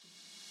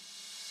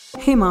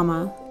Hey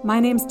mama,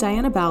 my name's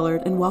Diana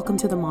Ballard and welcome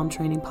to the Mom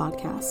Training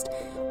Podcast.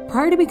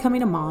 Prior to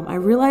becoming a mom, I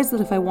realized that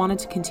if I wanted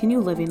to continue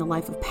living a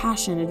life of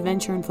passion,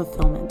 adventure, and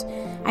fulfillment,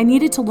 I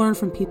needed to learn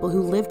from people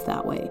who lived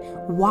that way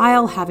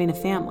while having a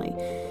family.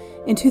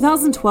 In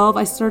 2012,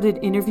 I started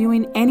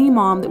interviewing any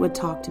mom that would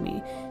talk to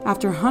me.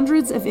 After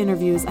hundreds of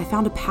interviews, I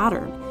found a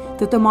pattern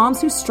that the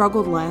moms who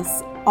struggled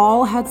less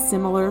all had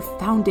similar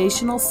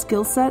foundational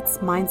skill sets,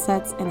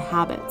 mindsets, and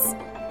habits.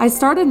 I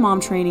started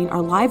Mom Training,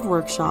 our live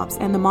workshops,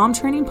 and the Mom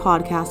Training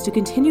podcast to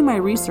continue my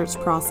research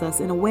process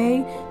in a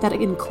way that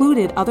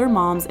included other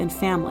moms and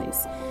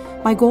families.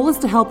 My goal is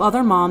to help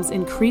other moms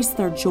increase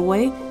their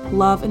joy,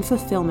 love, and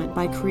fulfillment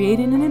by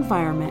creating an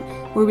environment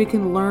where we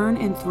can learn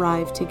and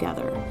thrive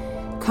together.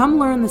 Come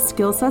learn the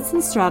skill sets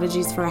and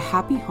strategies for a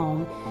happy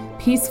home,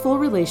 peaceful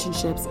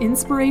relationships,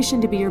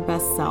 inspiration to be your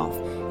best self,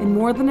 and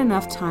more than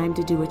enough time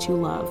to do what you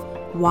love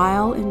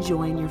while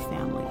enjoying your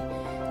family.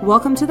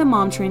 Welcome to the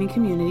Mom Training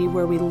community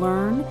where we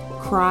learn,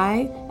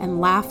 cry, and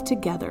laugh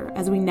together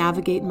as we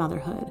navigate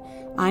motherhood.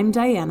 I'm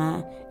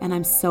Diana, and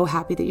I'm so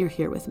happy that you're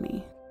here with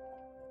me.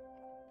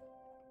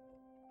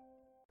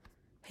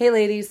 Hey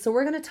ladies, so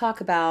we're going to talk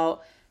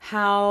about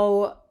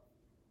how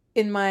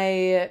in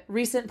my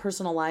recent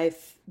personal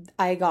life,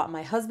 I got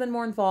my husband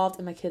more involved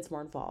and my kids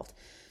more involved.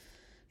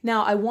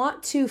 Now, I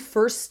want to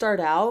first start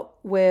out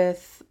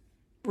with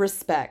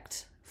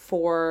respect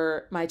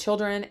for my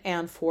children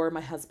and for my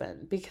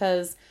husband,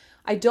 because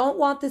I don't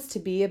want this to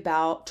be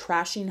about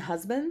trashing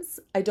husbands.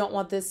 I don't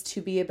want this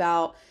to be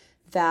about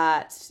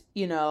that,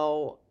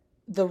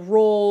 the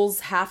roles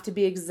have to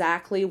be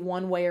exactly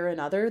one way or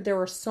another. There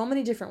are so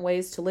many different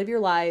ways to live your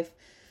life.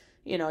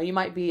 You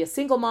might be a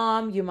single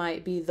mom, you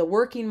might be the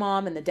working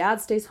mom and the dad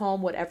stays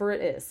home, whatever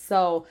it is.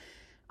 So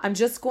I'm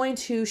just going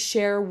to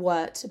share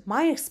what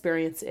my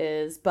experience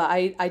is, but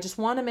I just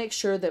want to make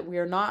sure that we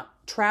are not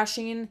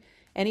trashing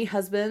any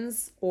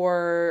husbands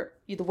or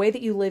the way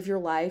that you live your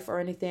life or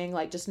anything.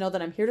 Just know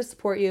that I'm here to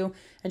support you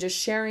and just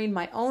sharing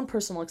my own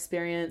personal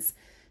experience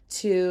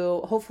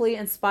to hopefully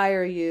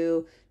inspire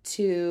you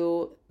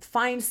to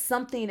find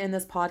something in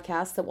this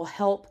podcast that will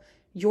help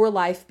your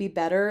life be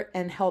better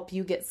and help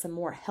you get some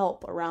more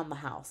help around the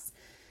house.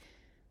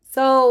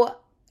 So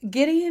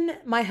getting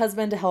my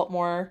husband to help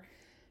more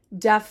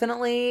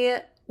definitely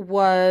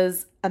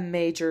was a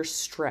major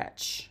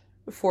stretch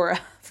for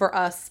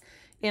us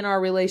in our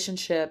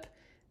relationship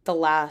the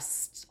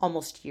last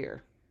almost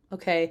year,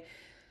 okay?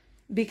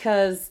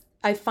 Because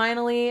I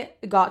finally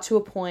got to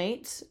a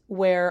point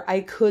where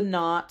I could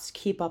not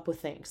keep up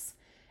with things.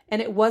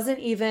 And it wasn't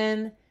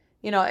even,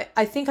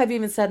 I think I've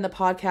even said in the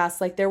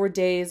podcast, there were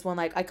days when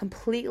I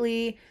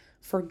completely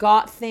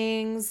forgot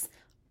things.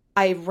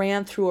 I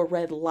ran through a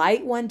red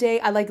light one day.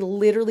 I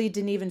literally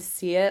didn't even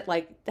see it.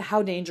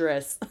 How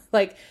dangerous.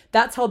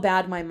 That's how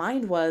bad my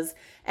mind was.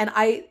 And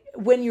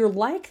when you're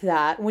like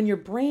that, when your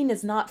brain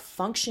is not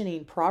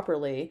functioning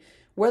properly,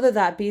 whether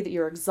that be that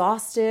you're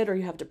exhausted or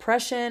you have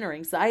depression or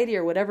anxiety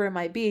or whatever it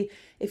might be,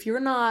 if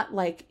you're not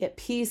at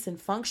peace and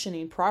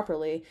functioning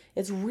properly,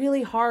 it's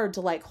really hard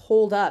to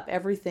hold up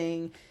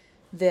everything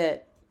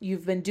that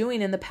you've been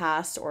doing in the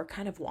past or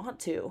kind of want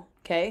to.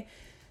 Okay.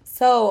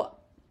 So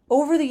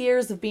over the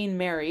years of being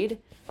married,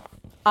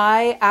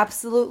 I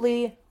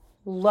absolutely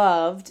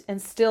loved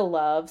and still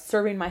love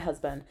serving my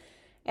husband.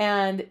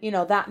 And,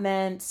 that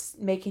meant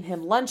making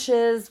him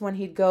lunches when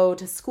he'd go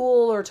to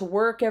school or to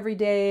work every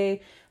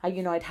day.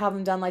 I'd have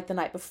him done the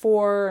night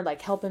before,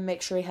 help him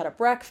make sure he had a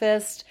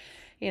breakfast,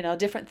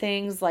 different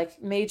things,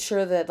 made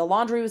sure that the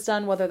laundry was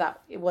done, whether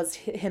that was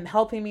him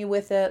helping me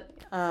with it,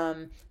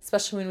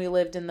 especially when we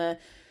lived in the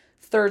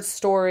third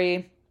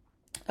story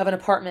of an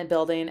apartment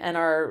building and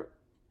our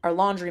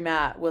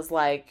laundromat was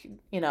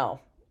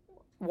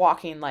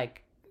walking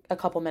a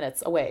couple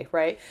minutes away,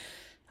 right?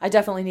 I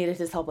definitely needed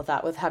his help with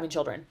that, with having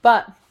children,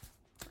 but,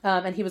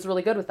 and he was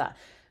really good with that.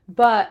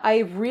 But I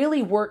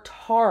really worked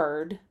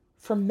hard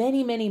for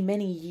many, many,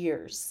 many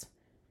years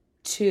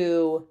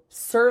to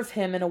serve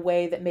him in a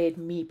way that made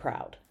me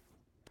proud.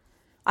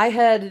 I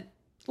had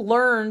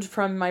learned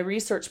from my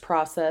research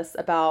process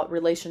about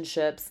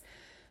relationships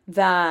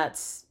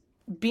that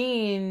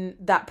being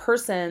that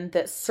person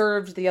that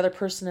served the other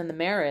person in the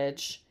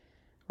marriage,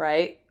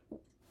 right,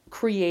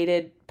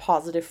 created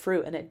positive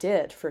fruit. And it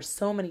did for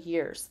so many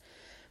years.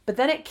 But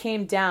then it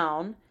came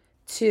down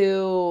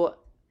to,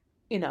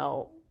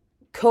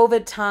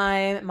 COVID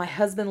time, my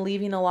husband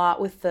leaving a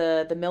lot with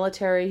the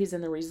military. He's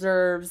in the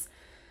reserves,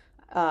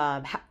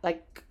 kind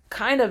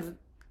of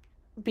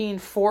being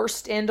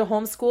forced into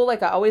homeschool.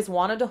 I always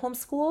wanted to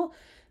homeschool,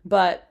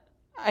 but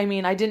I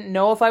didn't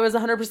know if I was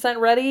 100%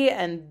 ready,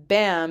 and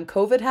bam,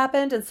 COVID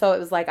happened. And so it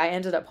was I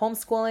ended up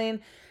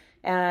homeschooling,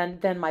 and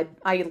then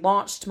I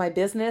launched my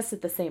business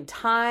at the same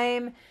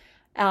time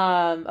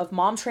of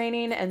Mom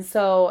Training. And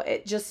so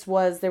it just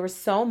there was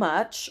so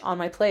much on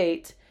my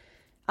plate.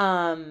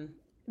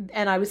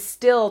 And I was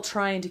still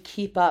trying to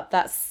keep up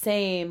that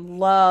same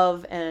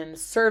love and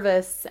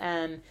service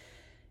and,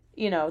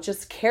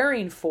 just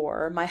caring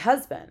for my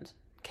husband.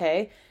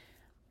 Okay.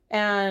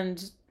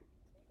 And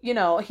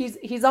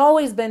he's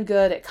always been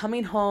good at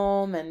coming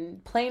home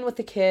and playing with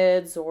the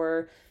kids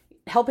or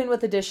helping with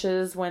the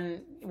dishes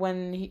when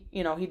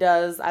he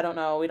does. I don't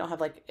know. We don't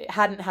have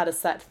hadn't had a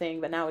set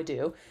thing, but now we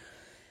do.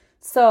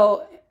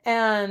 So,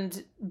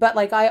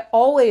 but I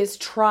always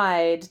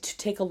tried to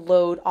take a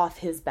load off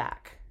his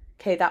back.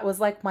 Okay. That was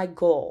my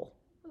goal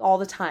all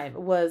the time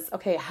was,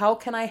 okay, how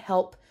can I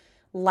help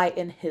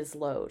lighten his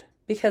load?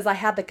 Because I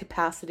had the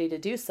capacity to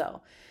do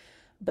so.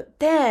 But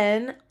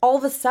then all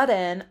of a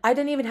sudden, I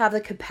didn't even have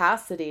the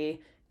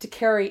capacity to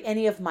carry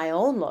any of my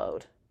own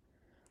load,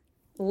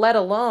 let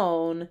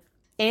alone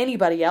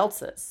anybody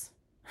else's,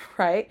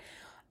 right?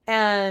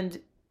 And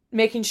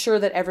making sure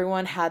that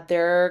everyone had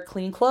their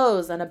clean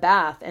clothes and a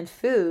bath and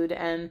food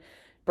and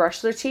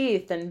brush their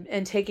teeth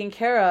and taken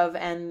care of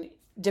and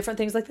different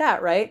things like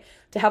that, right?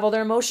 To have all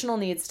their emotional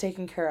needs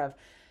taken care of.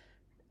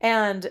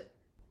 And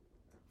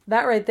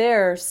that right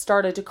there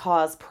started to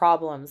cause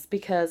problems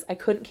because I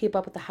couldn't keep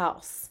up with the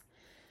house.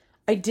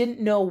 I didn't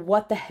know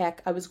what the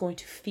heck I was going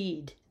to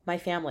feed my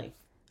family.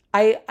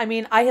 I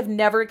mean, I have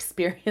never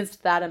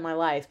experienced that in my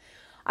life.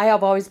 I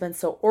have always been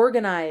so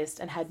organized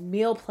and had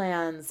meal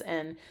plans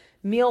and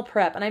meal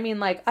prep. And I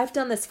mean, I've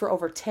done this for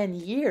over 10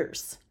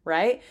 years,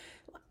 right?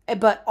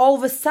 But all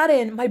of a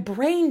sudden, my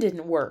brain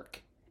didn't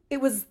work. It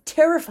was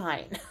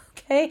terrifying,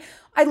 okay?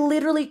 I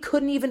literally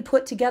couldn't even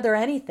put together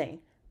anything.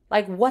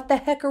 What the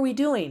heck are we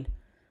doing?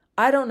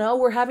 I don't know.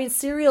 We're having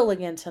cereal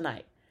again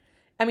tonight.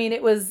 I mean,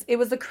 it's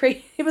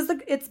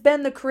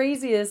been the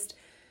craziest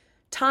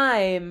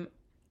time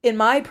in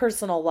my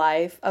personal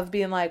life of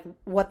being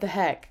what the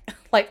heck?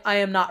 I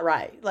am not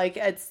right.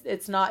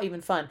 It's not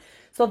even fun.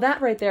 So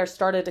that right there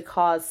started to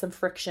cause some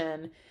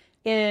friction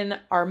in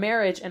our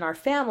marriage and our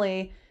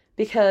family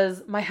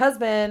because my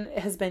husband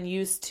has been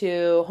used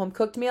to home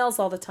cooked meals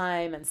all the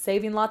time and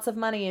saving lots of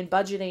money and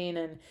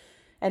budgeting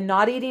and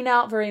not eating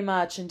out very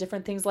much and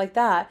different things like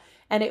that.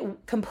 And it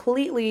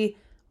completely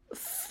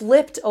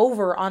flipped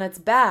over on its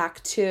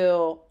back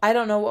to, I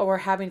don't know what we're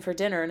having for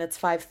dinner and it's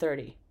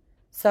 5:30.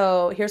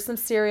 So here's some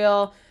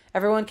cereal.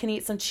 Everyone can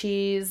eat some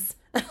cheese.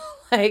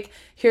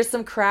 Here's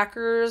some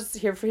crackers.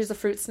 Here's a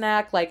fruit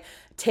snack.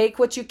 Take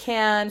what you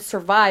can,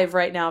 survive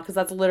right now because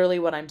that's literally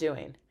what I'm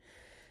doing.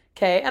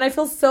 Okay. And I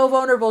feel so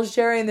vulnerable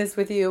sharing this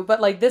with you,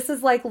 but this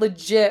is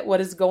legit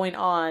what is going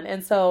on.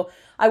 And so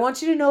I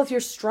want you to know if you're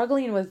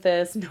struggling with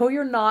this, know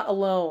you're not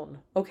alone.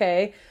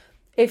 Okay.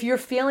 If you're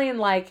feeling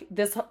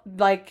this,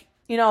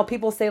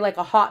 people say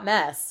a hot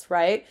mess,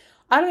 right?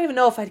 I don't even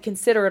know if I'd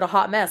consider it a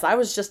hot mess. I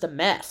was just a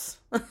mess.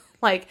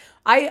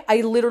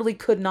 I literally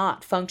could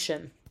not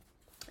function.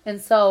 And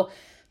so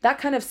that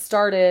kind of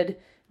started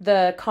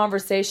the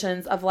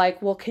conversations of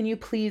well, can you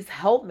please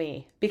help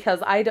me? Because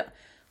I don't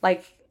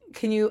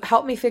can you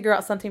help me figure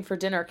out something for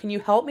dinner? Can you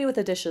help me with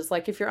the dishes?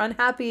 If you're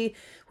unhappy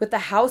with the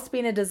house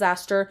being a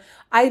disaster,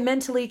 I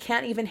mentally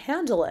can't even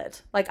handle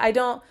it.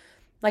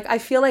 I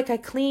feel I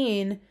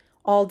clean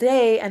all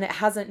day and it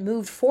hasn't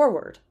moved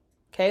forward.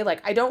 Okay.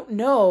 I don't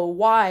know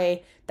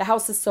why the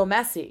house is so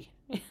messy,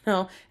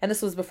 and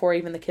this was before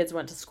even the kids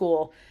went to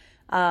school.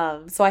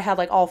 So I had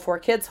all 4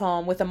 kids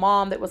home with a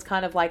mom that was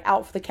kind of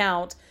out for the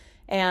count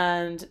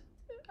and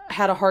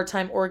had a hard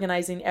time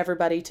organizing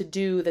everybody to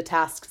do the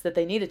tasks that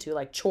they needed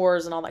to,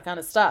 chores and all that kind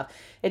of stuff.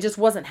 It just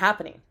wasn't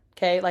happening.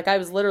 Okay. I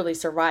was literally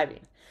surviving.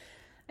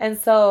 And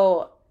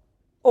so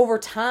over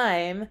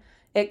time,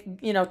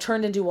 it,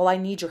 turned into, well, I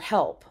need your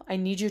help. I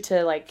need you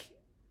to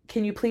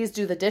can you please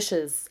do the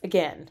dishes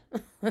again?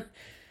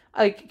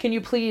 Can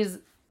you please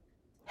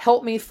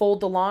help me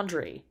fold the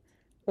laundry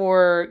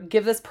or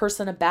give this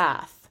person a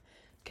bath?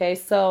 Okay.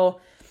 So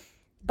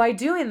by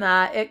doing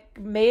that, it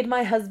made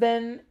my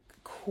husband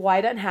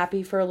quite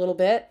unhappy for a little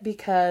bit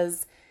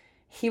because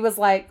he was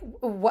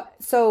what?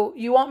 So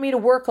you want me to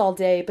work all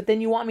day, but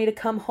then you want me to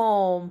come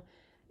home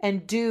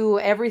and do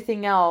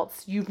everything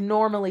else you've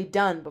normally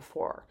done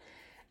before.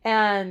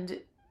 And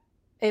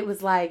it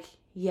was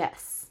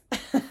yes,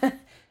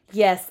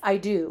 yes, I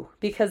do,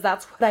 because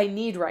that's what I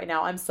need right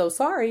now. I'm so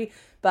sorry,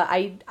 but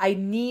I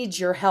need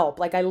your help.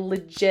 I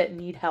legit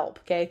need help.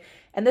 Okay.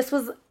 And this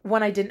was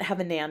when I didn't have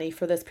a nanny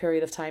for this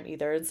period of time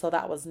either. And so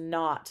that was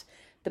not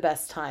the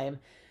best time.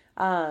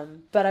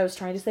 But I was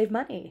trying to save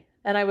money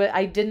and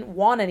I didn't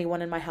want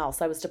anyone in my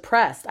house. I was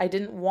depressed. I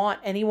didn't want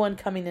anyone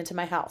coming into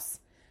my house.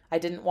 I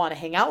didn't want to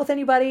hang out with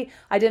anybody.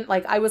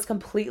 I was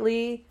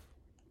completely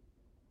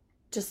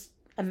just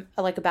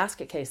a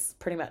basket case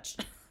pretty much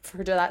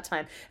for that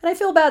time. And I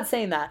feel bad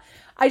saying that.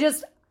 I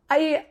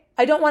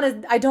don't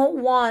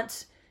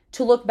want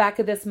to look back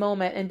at this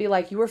moment and be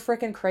you were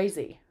freaking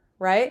crazy.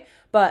 Right.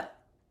 But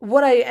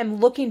what I am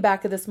looking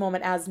back at this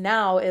moment as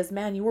now is,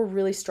 man, you were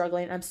really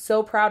struggling. I'm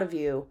so proud of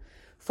you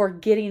for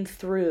getting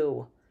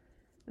through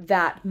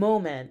that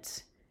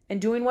moment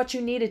and doing what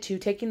you needed to,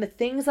 taking the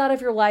things out of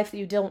your life that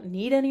you don't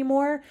need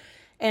anymore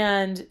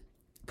and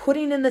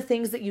putting in the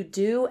things that you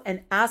do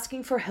and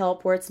asking for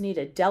help where it's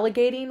needed,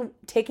 delegating,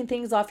 taking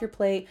things off your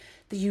plate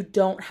that you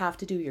don't have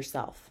to do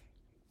yourself.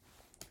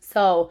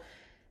 So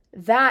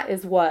that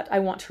is what I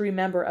want to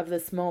remember of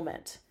this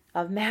moment.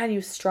 of, man,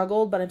 you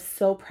struggled, but I'm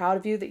so proud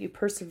of you that you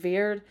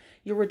persevered.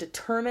 You were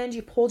determined.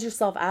 You pulled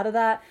yourself out of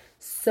that.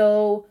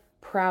 So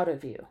proud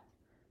of you.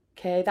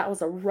 Okay, that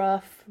was a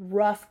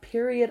rough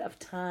period of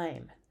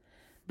time,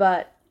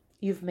 but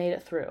you've made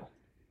it through.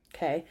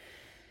 Okay.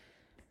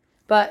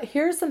 But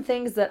here's some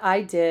things that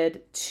I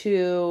did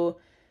to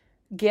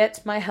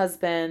get my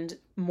husband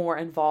more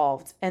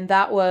involved. And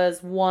that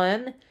was,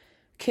 one,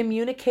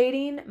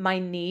 communicating my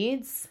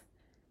needs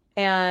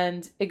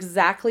and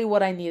exactly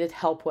what I needed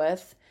help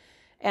with.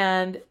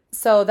 And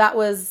so that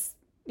was,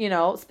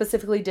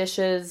 specifically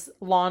dishes,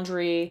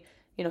 laundry,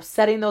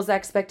 setting those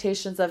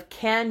expectations of,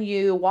 can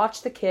you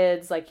watch the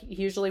kids? Like, he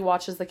usually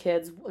watches the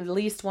kids at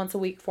least once a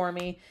week for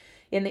me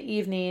in the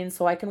evening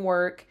so I can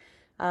work.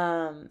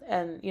 And,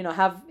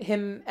 have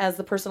him as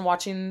the person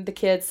watching the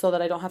kids so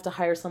that I don't have to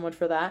hire someone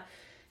for that.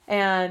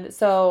 And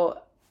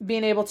so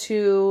being able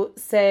to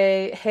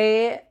say,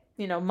 hey,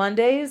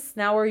 Mondays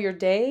now are your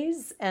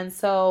days. And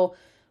so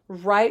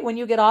right when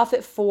you get off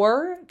at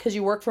 4, because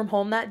you work from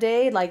home that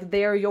day, like,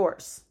 they're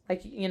yours.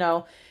 Like,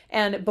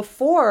 and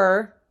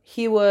before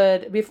he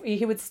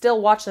would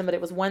still watch them, but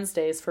it was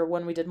Wednesdays for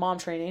when we did mom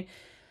training.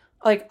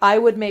 Like, I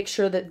would make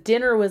sure that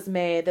dinner was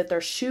made, that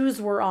their shoes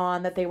were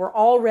on, that they were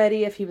all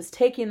ready if he was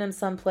taking them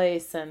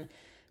someplace, and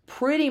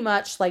pretty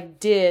much like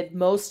did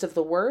most of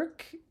the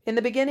work in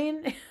the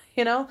beginning,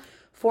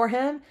 for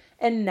him.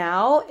 And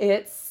now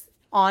it's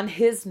on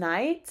his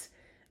night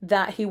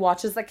that he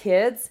watches the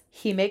kids,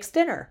 he makes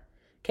dinner.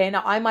 Okay.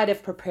 Now I might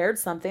have prepared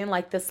something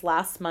like this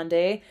last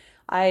Monday.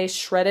 I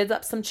shredded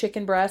up some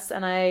chicken breasts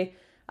and I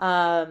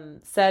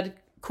said,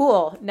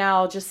 cool,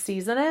 now just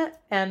season it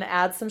and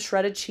add some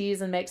shredded cheese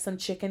and make some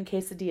chicken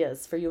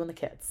quesadillas for you and the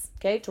kids.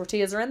 Okay,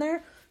 tortillas are in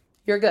there.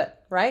 You're good,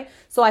 right?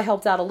 So I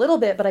helped out a little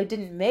bit, but I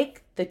didn't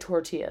make the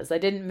tortillas. I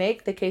didn't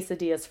make the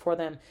quesadillas for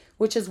them,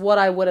 which is what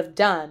I would have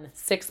done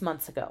 6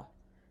 months ago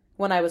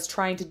when I was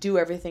trying to do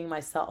everything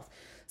myself.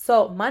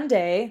 So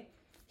Monday,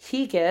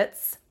 he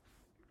gets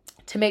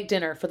to make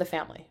dinner for the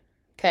family.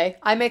 Okay,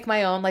 I make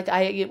my own, like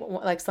I eat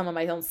like some of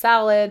my own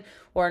salad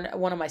or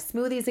one of my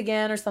smoothies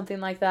again or something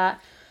like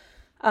that.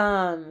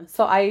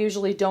 So I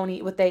usually don't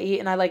eat what they eat.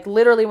 And I like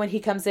literally when he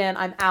comes in,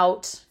 I'm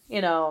out,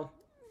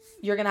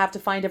 you're going to have to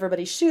find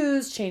everybody's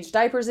shoes, change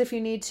diapers if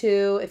you need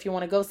to. If you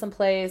want to go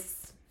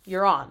someplace,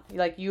 you're on.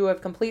 Like, you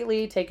have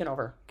completely taken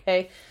over.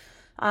 Okay.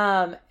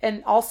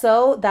 And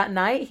also that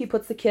night he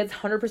puts the kids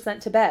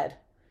 100% to bed.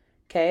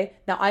 Okay.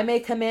 Now I may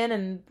come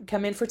in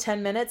for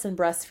 10 minutes and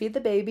breastfeed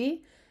the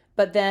baby,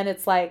 but then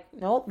it's like,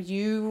 nope,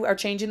 you are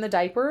changing the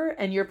diaper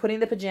and you're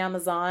putting the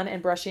pajamas on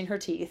and brushing her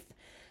teeth.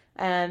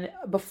 And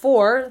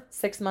before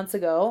 6 months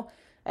ago,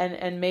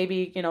 and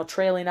maybe,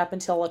 trailing up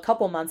until a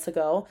couple months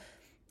ago,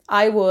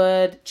 I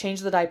would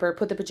change the diaper,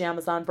 put the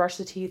pajamas on, brush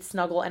the teeth,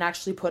 snuggle, and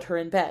actually put her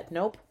in bed.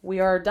 Nope, we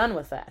are done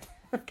with that.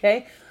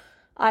 Okay.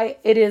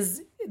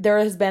 There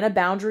has been a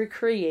boundary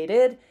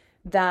created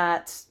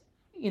that,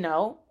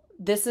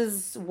 this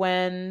is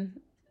when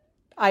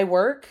I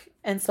work.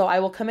 And so I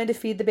will come in to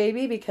feed the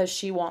baby because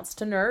she wants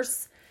to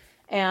nurse.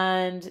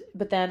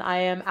 But then I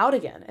am out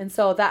again. And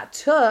so that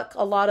took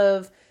a lot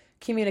of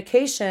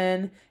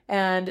communication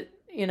and,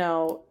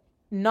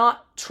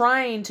 not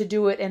trying to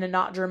do it in a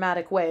not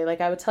dramatic way. Like,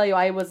 I would tell you,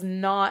 I was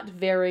not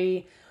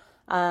very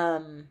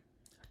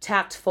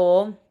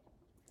tactful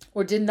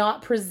or did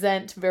not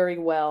present very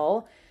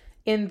well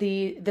in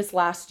this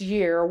last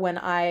year when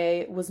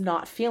I was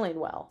not feeling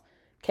well.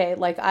 Okay.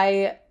 Like,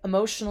 I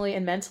emotionally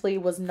and mentally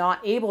was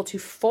not able to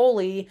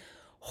fully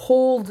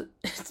hold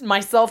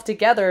myself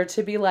together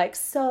to be like,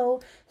 so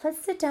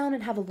let's sit down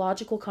and have a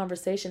logical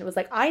conversation. It was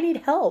like, I need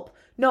help.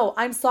 No,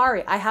 I'm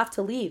sorry. I have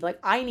to leave. Like,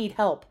 I need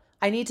help.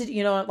 I need to,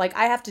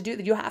 I have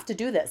to you have to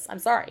do this. I'm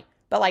sorry.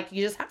 But like,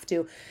 you just have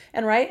to.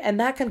 And right. And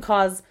that can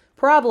cause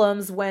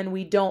problems when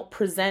we don't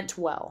present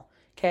well.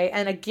 Okay.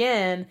 And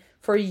again,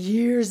 for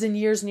years and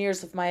years and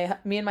years of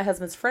me and my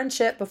husband's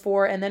friendship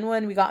before, and then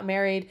when we got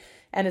married,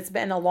 and it's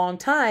been a long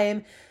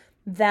time,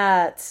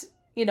 that,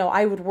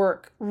 I would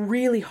work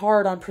really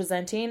hard on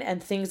presenting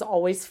and things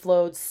always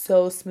flowed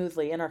so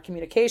smoothly in our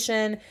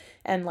communication.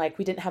 And like,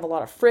 we didn't have a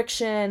lot of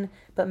friction,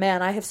 but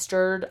man, I have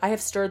stirred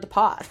the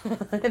pot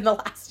in the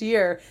last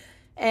year,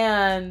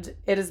 and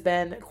it has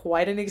been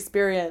quite an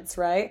experience.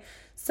 Right.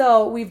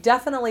 So we've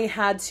definitely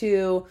had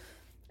to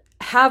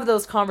have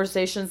those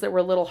conversations that were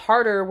a little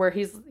harder where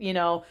he's,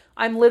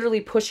 I'm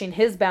literally pushing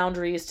his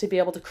boundaries to be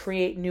able to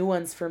create new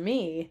ones for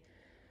me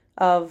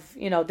of,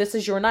 this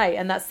is your night.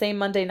 And that same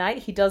Monday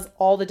night, he does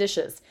all the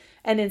dishes.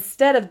 And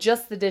instead of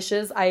just the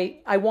dishes, I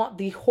want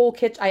the whole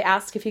kitchen. I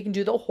ask if he can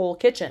do the whole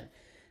kitchen.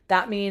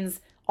 That means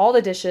all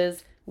the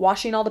dishes,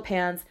 washing all the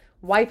pans,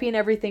 wiping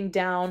everything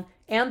down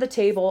and the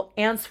table,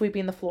 and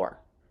sweeping the floor.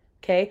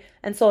 Okay.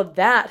 And so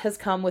that has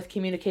come with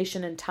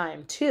communication and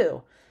time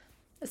too.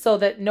 So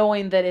that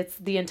knowing that it's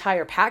the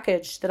entire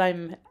package that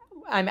I'm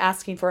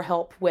asking for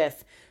help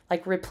with,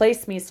 like,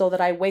 replace me so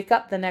that I wake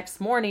up the next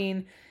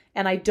morning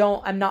and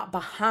I'm not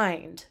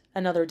behind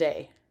another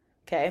day.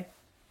 Okay.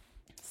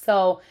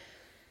 So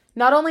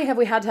not only have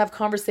we had to have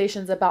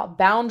conversations about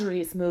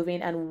boundaries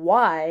moving and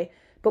why,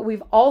 but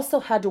we've also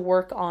had to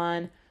work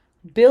on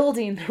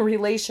building the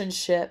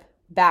relationship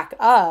back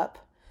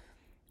up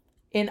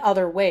in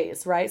other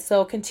ways, right?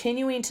 So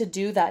continuing to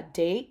do that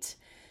date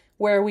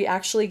where we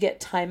actually get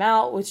time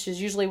out, which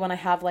is usually when I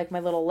have like my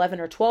little 11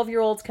 or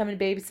 12-year-olds come and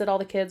babysit all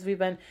the kids. We've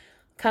been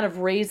kind of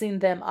raising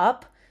them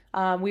up.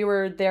 We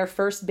were their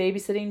first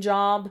babysitting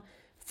job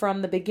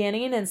from the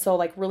beginning. And so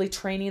like really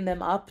training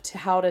them up to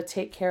how to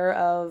take care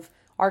of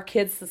our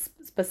kids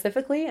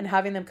specifically and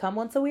having them come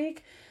once a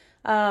week.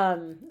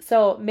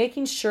 So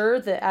making sure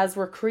that as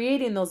we're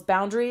creating those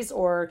boundaries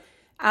or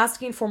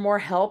asking for more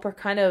help or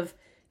kind of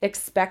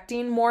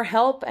expecting more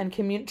help and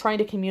trying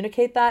to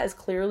communicate that as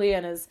clearly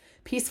and as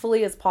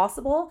peacefully as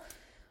possible,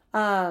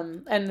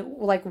 and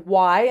like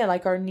why and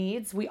like our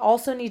needs, we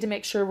also need to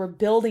make sure we're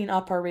building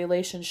up our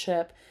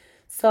relationship.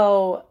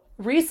 So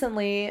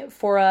recently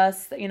for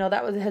us,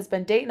 that has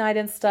been date night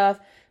and stuff,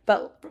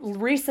 but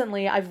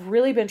recently I've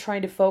really been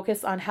trying to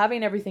focus on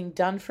having everything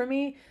done for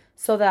me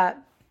so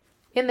that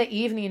in the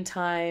evening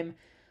time,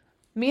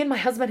 me and my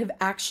husband have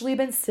actually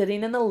been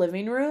sitting in the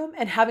living room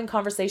and having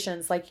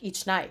conversations like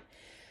each night.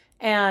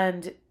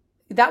 And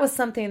that was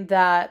something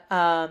that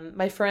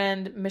my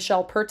friend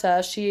Michelle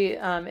Perta, she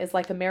is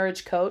like a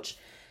marriage coach.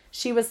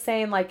 She was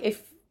saying like,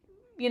 if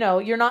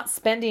you're not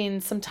spending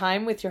some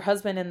time with your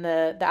husband in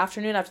the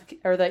afternoon after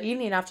or the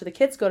evening after the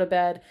kids go to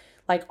bed,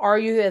 like, are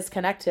you as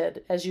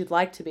connected as you'd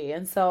like to be?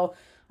 And so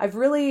I've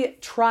really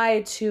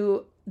tried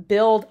to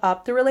build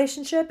up the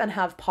relationship and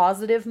have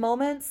positive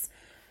moments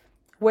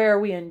where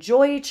we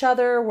enjoy each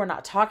other. We're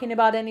not talking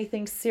about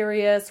anything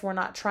serious. We're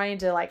not trying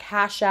to like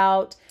hash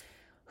out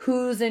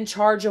who's in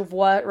charge of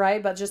what,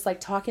 right? But just like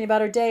talking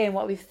about our day and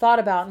what we've thought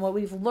about and what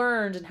we've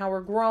learned and how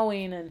we're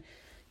growing and,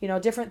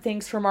 different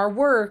things from our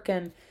work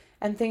and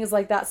things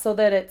like that, so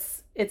that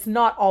it's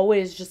not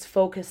always just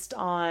focused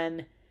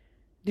on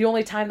the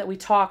only time that we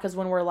talk is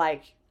when we're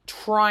like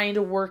trying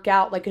to work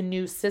out like a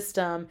new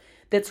system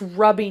that's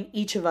rubbing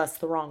each of us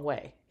the wrong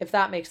way, if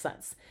that makes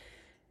sense.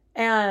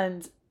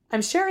 And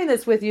I'm sharing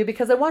this with you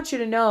because I want you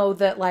to know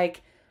that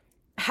like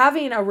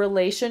having a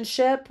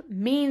relationship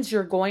means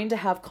you're going to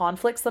have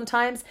conflict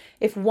sometimes.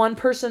 If one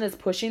person is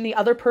pushing, the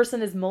other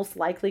person is most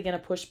likely going to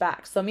push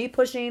back. So me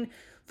pushing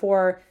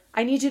for,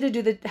 I need you to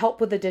do the help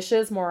with the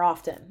dishes more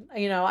often.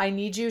 I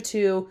need you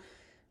to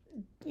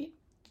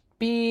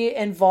be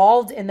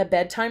involved in the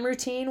bedtime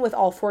routine with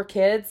all 4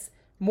 kids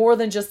more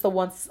than just the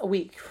once a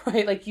week,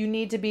 right? Like you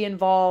need to be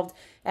involved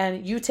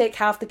and you take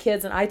half the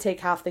kids and I take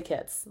half the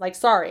kids. Like,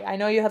 sorry, I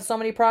know you have so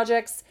many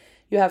projects,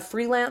 you have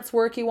freelance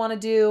work you want to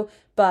do,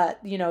 but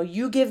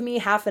you give me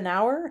half an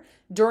hour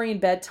during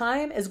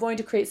bedtime is going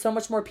to create so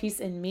much more peace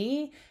in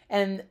me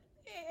and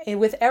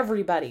with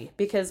everybody,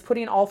 because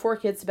putting all 4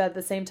 kids to bed at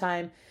the same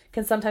time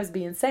can sometimes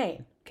be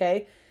insane.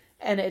 Okay.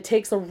 And it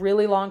takes a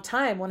really long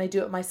time when I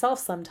do it myself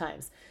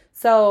sometimes.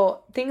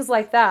 So things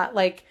like that,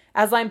 like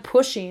as I'm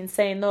pushing,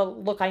 saying, no,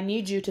 look, I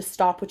need you to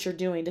stop what you're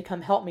doing to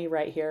come help me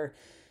right here.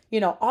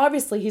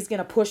 Obviously he's going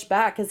to push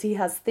back because he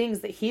has things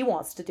that he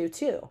wants to do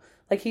too.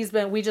 Like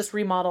we just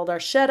remodeled our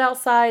shed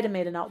outside and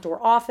made an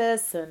outdoor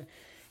office, and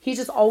he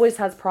just always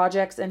has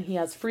projects, and he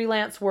has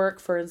freelance work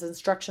for his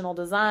instructional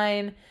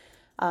design,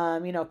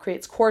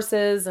 creates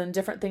courses and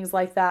different things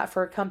like that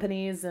for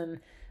companies and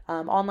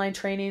online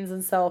trainings.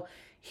 And so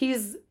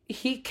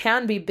he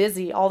can be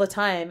busy all the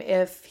time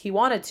if he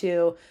wanted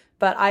to,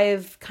 but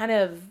I've kind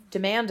of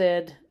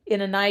demanded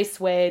in a nice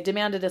way.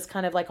 Demanded is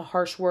kind of like a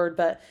harsh word,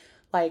 but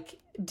like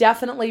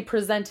definitely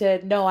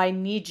presented, no, I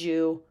need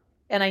you,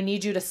 and I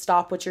need you to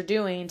stop what you're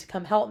doing to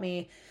come help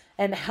me.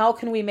 And how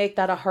can we make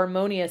that a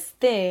harmonious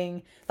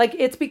thing? Like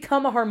it's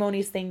become a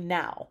harmonious thing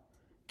now.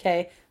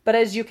 Okay. But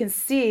as you can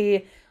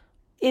see,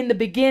 in the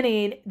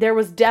beginning, there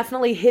was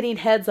definitely hitting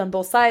heads on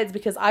both sides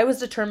because I was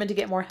determined to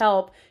get more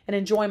help and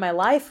enjoy my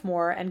life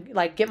more and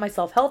like get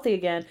myself healthy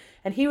again.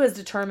 And he was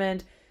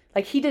determined,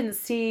 like he didn't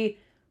see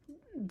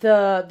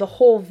the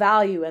whole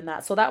value in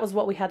that. So that was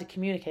what we had to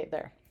communicate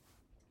there.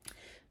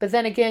 But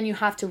then again, you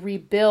have to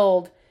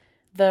rebuild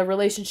the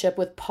relationship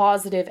with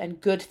positive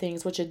and good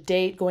things, which a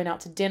date, going out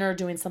to dinner,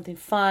 doing something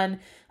fun,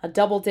 a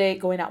double date,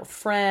 going out with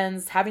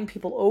friends, having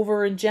people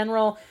over in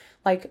general.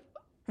 Like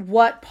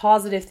what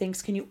positive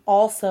things can you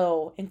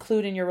also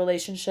include in your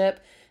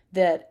relationship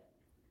that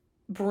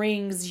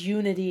brings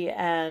unity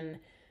and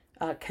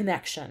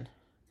connection?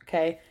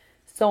 Okay.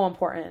 So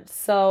important.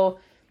 So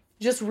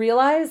just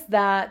realize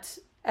that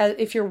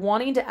if you're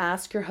wanting to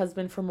ask your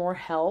husband for more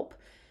help,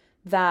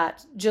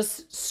 that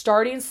just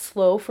starting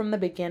slow from the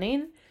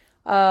beginning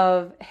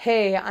of,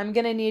 hey, I'm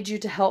going to need you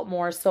to help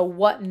more. So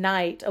what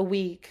night a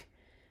week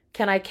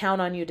can I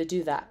count on you to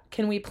do that?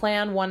 Can we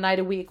plan one night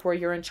a week where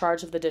you're in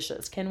charge of the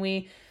dishes? Can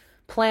we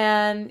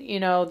plan,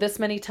 this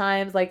many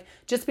times? Like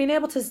just being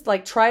able to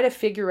like try to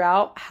figure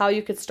out how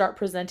you could start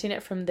presenting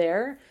it from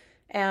there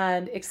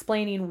and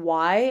explaining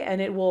why,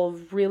 and it will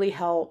really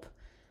help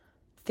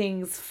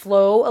things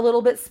flow a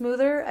little bit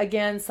smoother.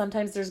 Again,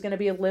 sometimes there's going to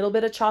be a little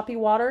bit of choppy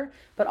water,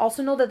 but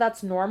also know that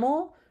that's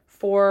normal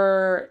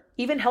for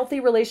even healthy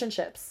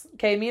relationships.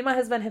 Okay, me and my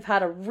husband have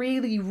had a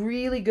really,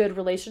 really good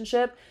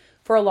relationship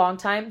for a long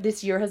time.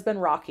 This year has been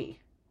rocky.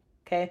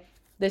 Okay,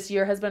 this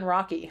year has been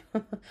rocky.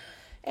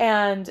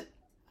 and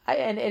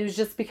it was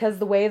just because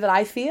the way that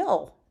I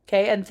feel.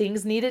 Okay, and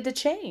things needed to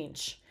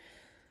change.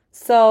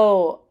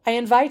 So I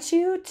invite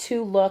you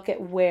to look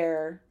at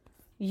where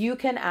you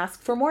can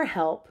ask for more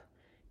help,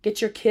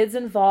 get your kids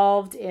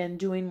involved in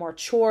doing more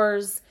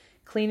chores,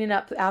 cleaning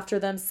up after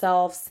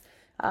themselves,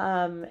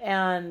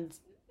 and,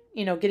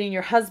 getting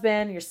your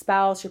husband, your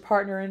spouse, your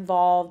partner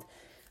involved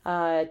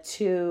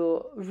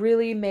to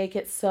really make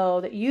it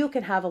so that you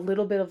can have a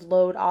little bit of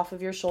load off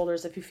of your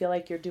shoulders if you feel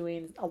like you're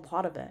doing a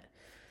lot of it.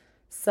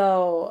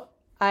 So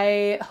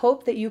I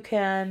hope that you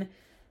can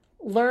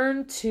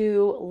learn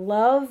to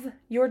love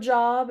your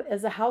job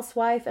as a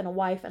housewife and a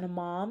wife and a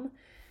mom,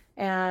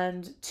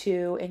 and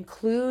to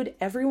include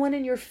everyone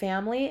in your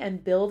family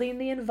and building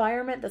the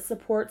environment that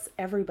supports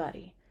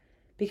everybody,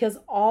 because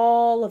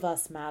all of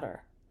us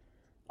matter.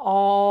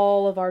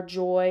 All of our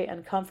joy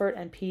and comfort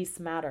and peace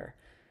matter.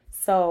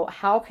 So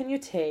how can you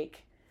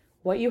take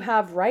what you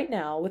have right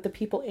now with the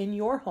people in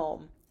your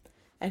home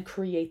and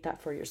create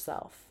that for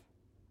yourself?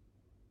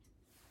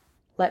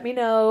 Let me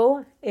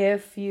know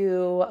if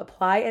you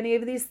apply any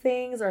of these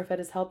things or if it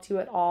has helped you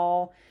at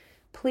all.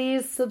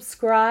 Please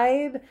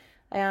subscribe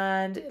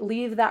and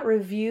leave that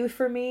review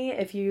for me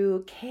if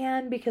you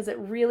can, because it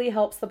really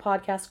helps the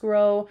podcast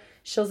grow,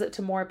 shows it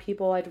to more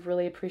people. I'd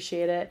really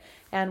appreciate it.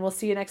 And we'll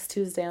see you next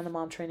Tuesday on the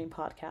Mom Training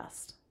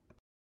Podcast.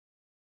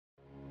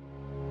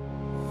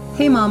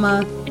 Hey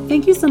Mama,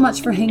 thank you so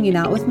much for hanging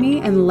out with me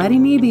and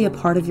letting me be a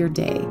part of your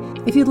day.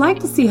 If you'd like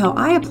to see how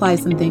I apply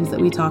some things that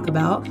we talk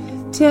about,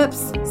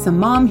 tips, some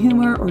mom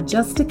humor, or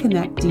just to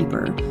connect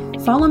deeper,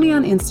 follow me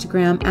on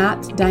Instagram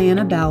at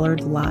Diana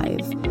Ballard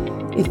Live.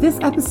 If this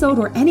episode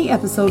or any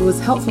episode was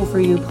helpful for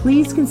you,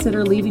 please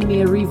consider leaving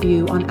me a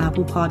review on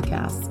Apple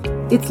Podcasts.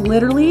 It's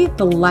literally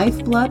the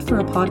lifeblood for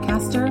a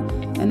podcaster,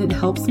 and it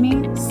helps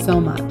me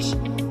so much.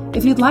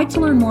 If you'd like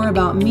to learn more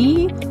about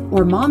me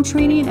or mom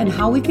training and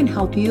how we can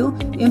help you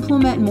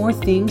implement more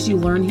things you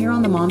learn here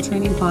on the Mom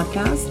Training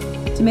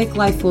Podcast to make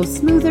life flow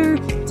smoother,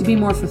 to be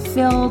more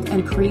fulfilled,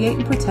 and create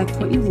and protect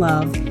what you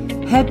love,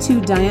 head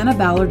to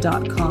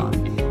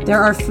dianaballard.com.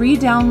 There are free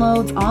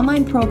downloads,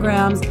 online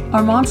programs,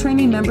 our mom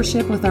training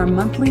membership with our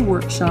monthly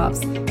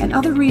workshops, and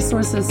other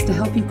resources to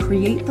help you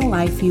create the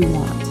life you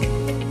want.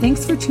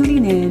 Thanks for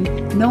tuning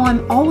in. Know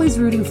I'm always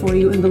rooting for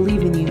you and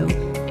believe in you.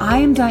 I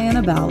am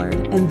Diana Ballard,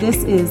 and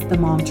this is the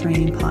Mom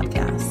Training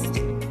Podcast.